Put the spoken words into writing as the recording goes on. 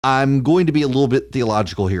I'm going to be a little bit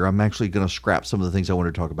theological here. I'm actually going to scrap some of the things I want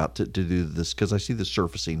to talk about to do this, because I see this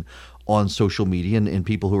surfacing on social media and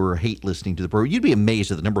people who are hate listening to the program. You'd be amazed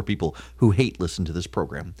at the number of people who hate listen to this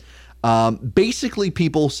program. Basically,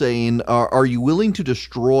 people saying, are you willing to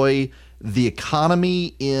destroy the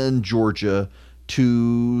economy in Georgia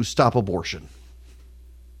to stop abortion?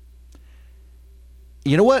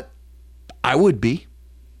 You know what? I would be.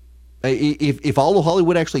 If all of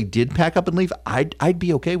Hollywood actually did pack up and leave, I'd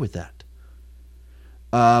be okay with that.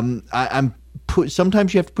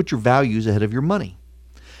 Sometimes you have to put your values ahead of your money.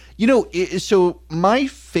 So my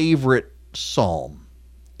favorite psalm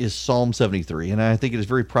is Psalm 73, and I think it is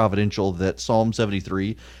very providential that Psalm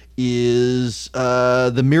 73 is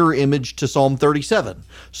the mirror image to Psalm 37.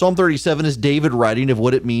 Psalm 37 is David writing of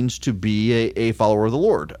what it means to be a follower of the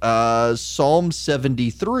Lord. Psalm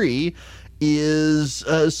 73 is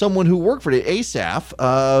someone who worked for it, Asaph,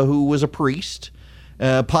 who was a priest,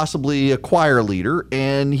 possibly a choir leader,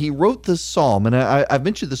 and he wrote this psalm, and I've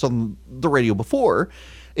mentioned this on the radio before.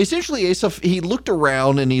 Essentially, Asaph, he looked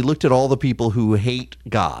around and he looked at all the people who hate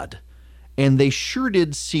God, and they sure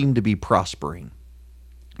did seem to be prospering.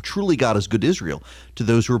 Truly God is good to Israel, to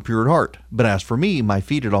those who are pure in heart. But as for me, my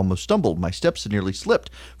feet had almost stumbled, my steps had nearly slipped,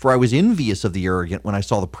 for I was envious of the arrogant when I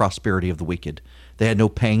saw the prosperity of the wicked. They had no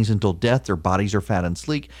pangs until death. Their bodies are fat and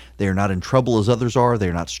sleek. They are not in trouble as others are. They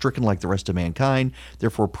are not stricken like the rest of mankind.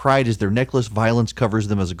 Therefore pride is their necklace. Violence covers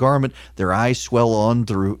them as a garment. Their eyes swell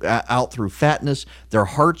out through fatness. Their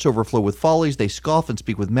hearts overflow with follies. They scoff and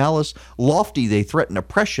speak with malice. Lofty, they threaten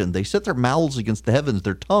oppression. They set their mouths against the heavens.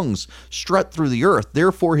 Their tongues strut through the earth.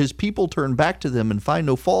 Therefore his people turn back to them and find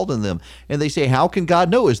no fault in them. And they say, how can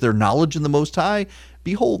God know? Is there knowledge in the Most High?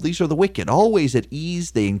 Behold, these are the wicked, always at ease.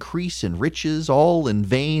 They increase in riches. All in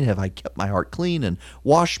vain have I kept my heart clean and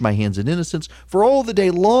washed my hands in innocence. For all the day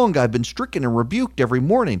long I've been stricken and rebuked every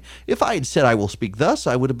morning. If I had said I will speak thus,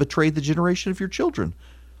 I would have betrayed the generation of your children.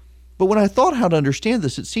 But when I thought how to understand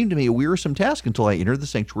this, it seemed to me a wearisome task until I entered the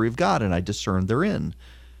sanctuary of God and I discerned therein.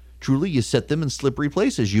 Truly, you set them in slippery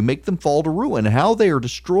places. You make them fall to ruin. How they are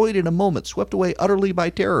destroyed in a moment, swept away utterly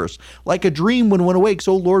by terrors. Like a dream when one awakes,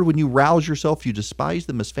 O Lord, when you rouse yourself, you despise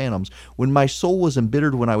them as phantoms. When my soul was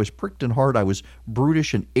embittered, when I was pricked in heart, I was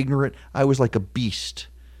brutish and ignorant. I was like a beast.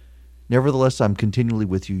 Nevertheless, I'm continually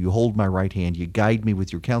with you. You hold my right hand. You guide me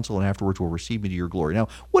with your counsel, and afterwards will receive me to your glory. Now,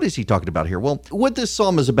 what is he talking about here? Well, what this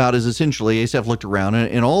psalm is about is essentially Asaph looked around,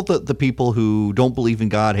 and all the people who don't believe in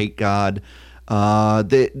God, hate God,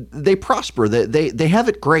 they prosper. They have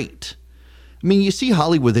it great. I mean, you see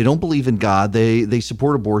Hollywood, they don't believe in God. They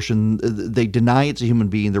support abortion. They deny it's a human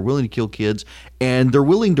being. They're willing to kill kids, and they're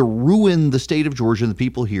willing to ruin the state of Georgia and the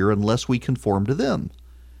people here unless we conform to them.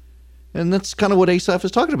 And that's kind of what Asaph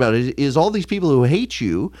is talking about, is all these people who hate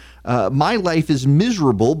you. My life is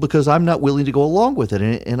miserable because I'm not willing to go along with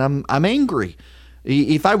it, and I'm angry.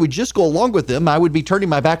 If I would just go along with them, I would be turning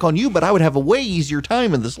my back on you, but I would have a way easier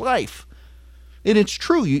time in this life. And it's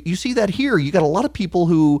true. You see that here. You got a lot of people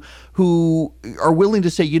who are willing to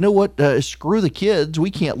say, you know what, screw the kids.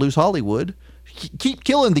 We can't lose Hollywood. Keep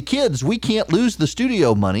killing the kids. We can't lose the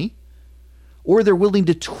studio money. Or they're willing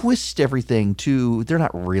to twist everything to, they're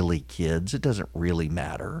not really kids. It doesn't really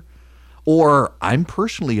matter. Or I'm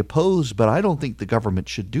personally opposed, but I don't think the government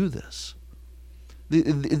should do this.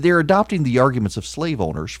 They're adopting the arguments of slave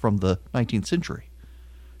owners from the 19th century.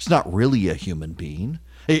 It's not really a human being.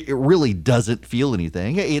 It really doesn't feel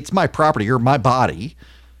anything. It's my property or my body.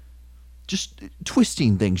 Just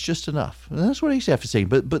twisting things just enough. And that's what Asaph is saying.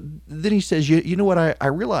 But then he says, you know what? I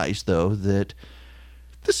realize, though, that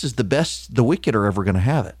this is the best the wicked are ever going to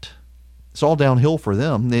have it. It's all downhill for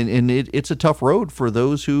them. And it's a tough road for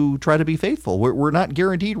those who try to be faithful. We're not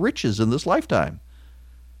guaranteed riches in this lifetime.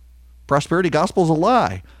 Prosperity gospel is a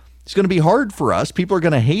lie. It's going to be hard for us. People are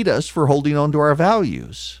going to hate us for holding on to our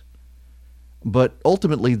values. But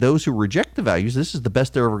ultimately, those who reject the values, this is the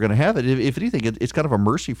best they're ever going to have it. If anything, it's kind of a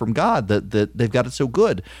mercy from God that they've got it so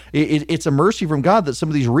good. It's a mercy from God that some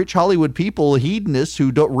of these rich Hollywood people, hedonists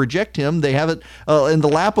who don't reject him, they have it in the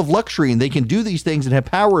lap of luxury, and they can do these things and have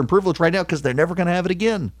power and privilege right now because they're never going to have it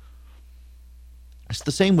again. It's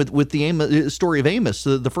the same with the story of Amos,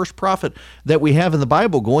 the first prophet that we have in the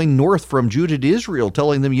Bible, going north from Judah to Israel,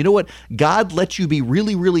 telling them, you know what, God lets you be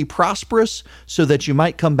really, really prosperous so that you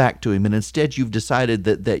might come back to him. And instead you've decided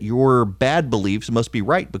that your bad beliefs must be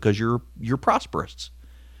right because you're prosperous.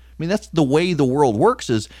 I mean, that's the way the world works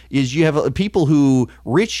is you have people who,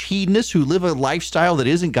 rich hedonists who live a lifestyle that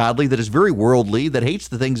isn't godly, that is very worldly, that hates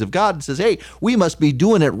the things of God and says, hey, we must be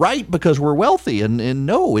doing it right because we're wealthy. And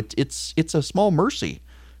no, it's a small mercy.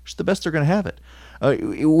 It's the best they're going to have it.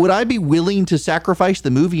 Would I be willing to sacrifice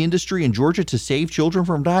the movie industry in Georgia to save children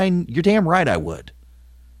from dying? You're damn right I would.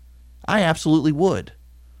 I absolutely would.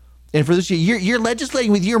 And for this, you're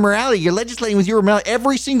legislating with your morality. You're legislating with your morality.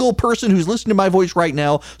 Every single person who's listening to my voice right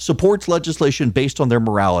now supports legislation based on their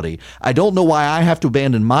morality. I don't know why I have to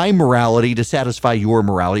abandon my morality to satisfy your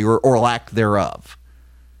morality or lack thereof.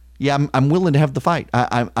 Yeah, I'm willing to have the fight.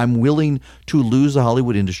 I'm willing to lose the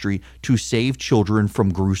Hollywood industry to save children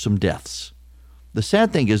from gruesome deaths. The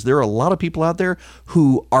sad thing is there are a lot of people out there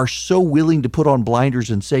who are so willing to put on blinders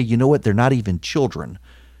and say, you know what, they're not even children,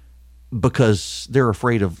 because they're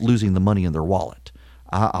afraid of losing the money in their wallet.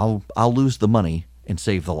 I'll lose the money and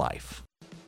save the life.